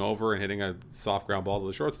 rolling over and hitting a soft ground ball to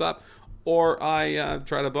the shortstop, or I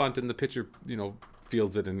try to bunt and the pitcher,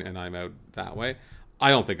 fields it and I'm out that way. I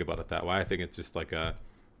don't think about it that way. I think it's just like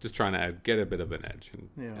just trying to get a bit of an edge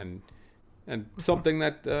and something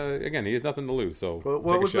that again, he has nothing to lose. So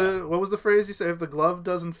what was the phrase you say? If the glove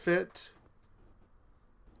doesn't fit,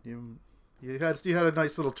 you had a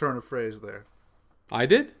nice little turn of phrase there. I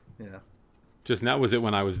did? Yeah. Just now, was it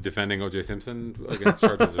when I was defending O.J. Simpson against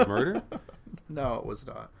charges of murder? No, it was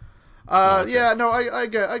not. Okay. Yeah, no, I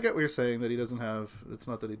get what you're saying, that he doesn't have. It's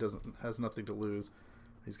not that he has nothing to lose.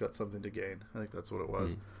 He's got something to gain. I think that's what it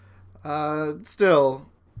was. Still,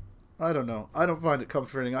 I don't know. I don't find it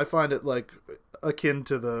comforting. I find it like akin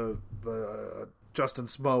to the Justin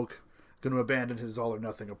Smoak going to abandon his all or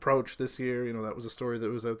nothing approach this year. That was a story that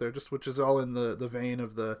was out there, which is all in the vein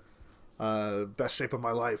of the best shape of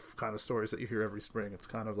my life kind of stories that you hear every spring. It's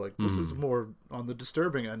kind of like, this is more on the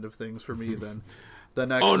disturbing end of things for me than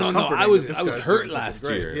actually no, I was hurt last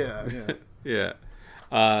year. Yeah.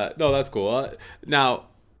 No, that's cool. Now,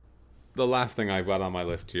 the last thing I've got on my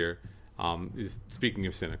list here is, speaking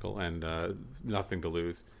of cynical and nothing to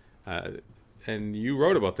lose, and you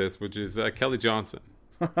wrote about this, which is Kelly Johnson.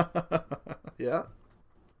 Yeah.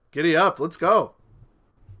 Giddy up. Let's go.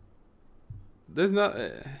 There's not...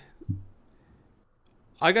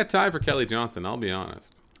 I got time for Kelly Johnson, I'll be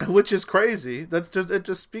honest. Which is crazy. It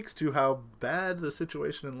just speaks to how bad the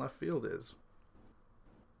situation in left field is.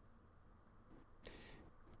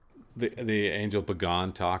 The Angel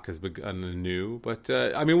Pagan talk has begun anew, but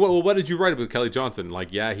what did you write about Kelly Johnson? Like,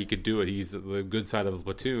 yeah, he could do it. He's the good side of the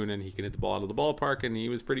platoon, and he can hit the ball out of the ballpark, and he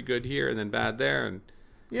was pretty good here and then bad there, and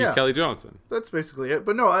he's Kelly Johnson. That's basically it.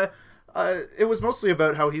 But no, it was mostly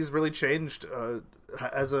about how he's really changed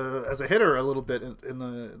as a hitter a little bit in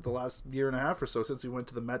the last year and a half or so, since he went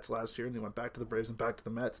to the Mets last year and he went back to the Braves and back to the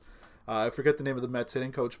Mets. I forget the name of the Mets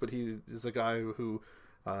hitting coach, but he is a guy who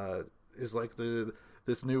is like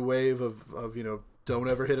this new wave of don't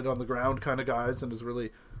ever hit it on the ground kind of guys, and is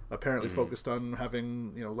really apparently focused on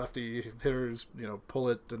having lefty hitters pull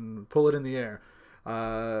it in the air,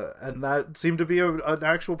 and that seemed to be an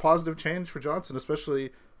actual positive change for Johnson,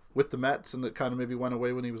 especially with the Mets, and it kind of maybe went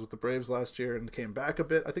away when he was with the Braves last year and came back a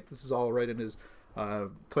bit. I think this is all right in his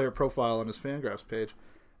player profile on his Fangraphs page,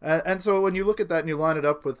 and so when you look at that and you line it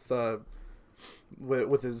up with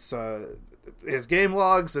his game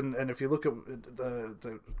logs, and if you look at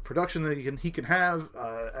the production that he can have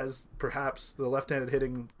as perhaps the left-handed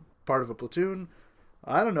hitting part of a platoon,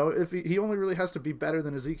 I don't know if he only really has to be better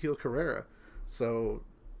than Ezekiel Carrera, so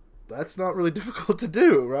that's not really difficult to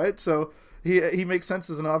do, right? So he makes sense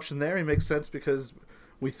as an option there. He makes sense because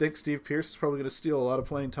we think Steve Pearce is probably going to steal a lot of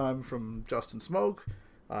playing time from Justin Smoak,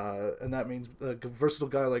 and that means a versatile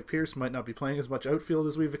guy like Pearce might not be playing as much outfield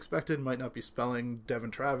as we've expected, might not be spelling Devin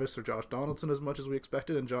Travis or Josh Donaldson as much as we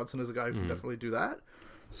expected, and Johnson is a guy who can definitely do that.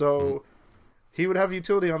 So he would have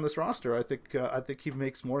utility on this roster. I think he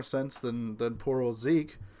makes more sense than poor old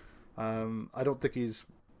Zeke. I don't think he's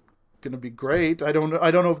going to be great. I don't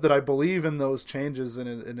know if that I believe in those changes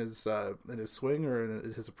in his swing or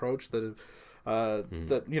in his approach. That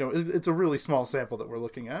it's a really small sample that we're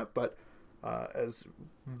looking at, but as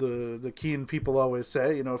the keen people always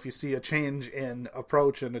say, if you see a change in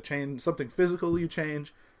approach and something physical, you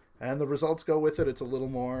change, and the results go with it. It's a little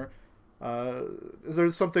more.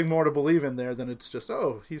 There's something more to believe in there than it's just,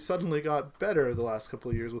 he suddenly got better the last couple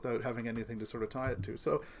of years without having anything to sort of tie it to.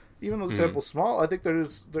 So even though the sample's small, I think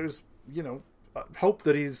there's hope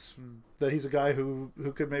that he's a guy who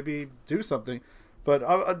could maybe do something. But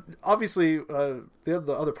obviously, the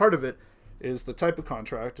other part of it is the type of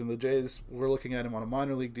contract, and the Jays were looking at him on a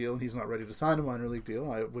minor league deal, and he's not ready to sign a minor league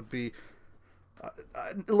deal. I would be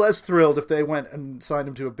less thrilled if they went and signed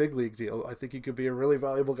him to a big league deal. I think he could be a really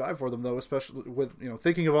valuable guy for them, though, especially with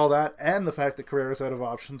thinking of all that and the fact that Carrera's out of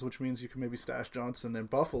options, which means you can maybe stash Johnson in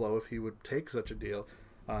Buffalo if he would take such a deal,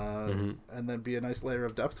 and then be a nice layer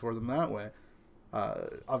of depth for them that way.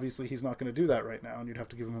 Obviously, he's not going to do that right now, and you'd have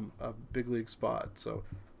to give him a big league spot. So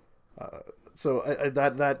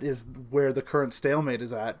that is where the current stalemate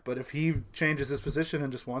is at. But if he changes his position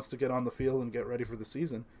and just wants to get on the field and get ready for the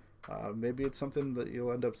season, maybe it's something that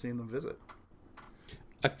you'll end up seeing them visit.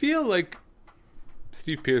 I feel like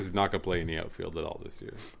Steve Pearce is not going to play in the outfield at all this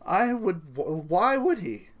year. Why would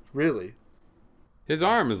he? Really? His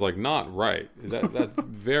arm is not right. That's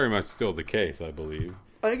very much still the case, I believe.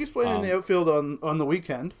 I think he's playing in the outfield on the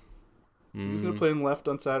weekend. Mm. He's going to play in left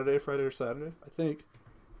on Saturday, Friday or Saturday, I think.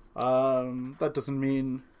 That doesn't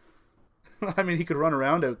mean... I mean, he could run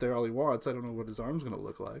around out there all he wants. I don't know what his arm's going to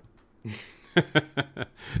look like.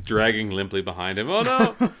 Dragging limply behind him. Oh,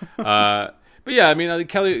 no! But yeah, I mean, I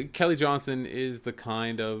think Kelly Johnson is the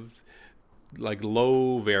kind of like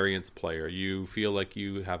low variance player. You feel like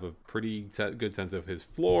you have a pretty good sense of his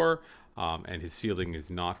floor, and his ceiling is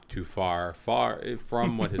not too far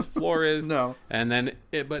from what his floor is. No. And then,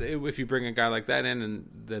 if you bring a guy like that in, and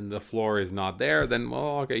then the floor is not there, then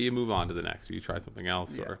well, okay, you move on to the next. You try something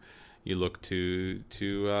else, or you look to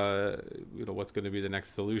what's going to be the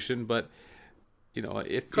next solution. But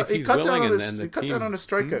if he's willing, and then the team cut down on his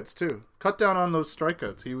strikeouts too. Cut down on those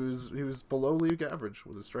strikeouts. He was below league average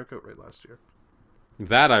with his strikeout rate last year.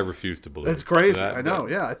 That I refuse to believe. It's crazy. I know.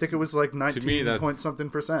 Yeah, I think it was like 19 point something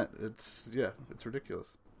 %. It's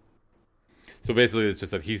ridiculous. So basically, it's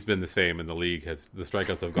just that he's been the same, and the league the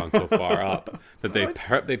strikeouts have gone so far up that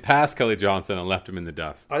they passed Kelly Johnson and left him in the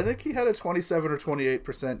dust. I think he had a 27 or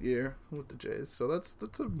 28% year with the Jays, so that's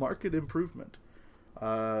a marked improvement.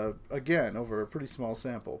 Again, over a pretty small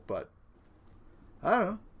sample, but I don't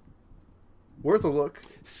know. Worth a look.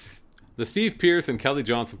 The Steve Pearce and Kelly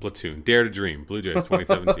Johnson platoon. Dare to Dream. Blue Jays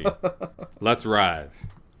 2017. Let's rise.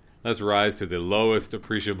 Let's rise to the lowest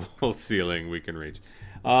appreciable ceiling we can reach.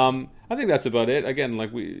 I think that's about it. Again,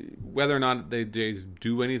 like whether or not the Jays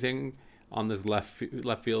do anything on this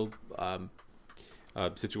left field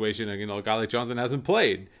situation, a guy like Johnson hasn't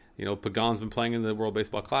played. Pagan's been playing in the World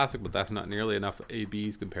Baseball Classic, but that's not nearly enough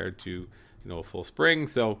ABs compared to a full spring.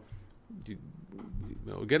 So you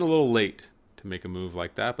get a little late to make a move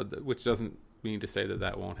like that, but which doesn't mean to say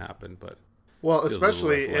that won't happen. But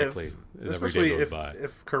especially if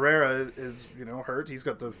Carrera is hurt, he's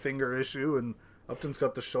got the finger issue, and Upton's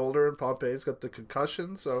got the shoulder, and Pompey's got the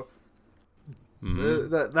concussion. So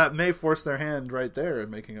that may force their hand right there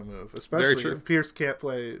in making a move, especially if Pearce can't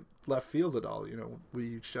play left field at all.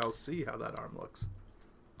 We shall see how that arm looks.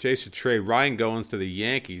 Jay should trade Ryan Goins to the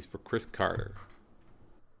Yankees for Chris Carter.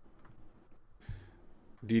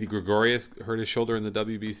 Didi Gregorius hurt his shoulder in the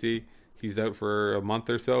WBC. He's out for a month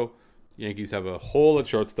or so. Yankees have a hole at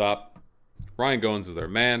shortstop. Ryan Goins is their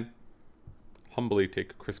man. Humbly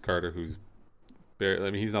take Chris Carter, who's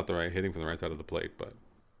he's not hitting from the right side of the plate, but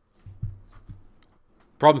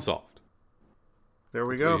problem solved. There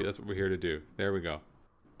we go. That's what we're here to do. There we go.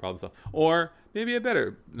 Problem solved. Or maybe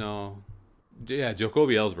Jacoby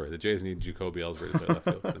Ellsbury. The Jays need Jacoby Ellsbury to play left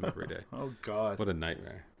field for them every day. Oh, God. What a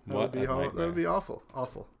nightmare. That would be awful.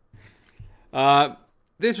 Awful.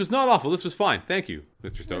 This was not awful. This was fine. Thank you,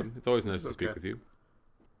 Mr. Stoughton. It's always nice to speak with you.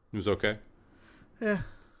 It was okay? Yeah.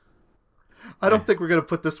 I don't think we're going to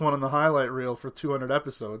put this one on the highlight reel for 200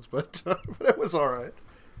 episodes, but it was all right.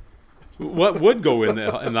 What would go in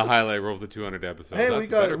the highlight reel of the 200 episodes? Hey, That's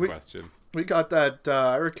a better question. We got that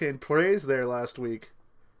Hurricane praise there last week.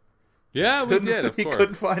 Yeah, we did, of course. He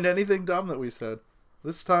couldn't find anything dumb that we said.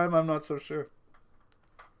 This time, I'm not so sure.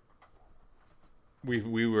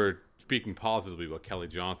 We were speaking positively about Kelly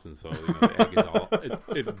Johnson, so the egg is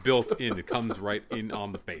it's built in. It comes right in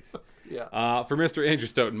on the face. Yeah. For Mr. Andrew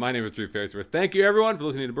Stoughton, my name is Drew Ferris. Thank you, everyone, for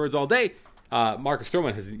listening to Birds All Day. Marcus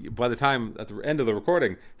Stroman has, by the time at the end of the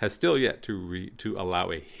recording, has still yet to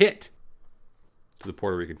allow a hit to the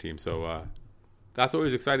Puerto Rican team. So that's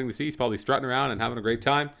always exciting to see. He's probably strutting around and having a great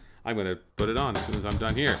time. I'm going to put it on as soon as I'm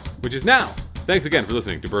done here, which is now. Thanks again for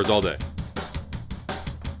listening to Birds All Day.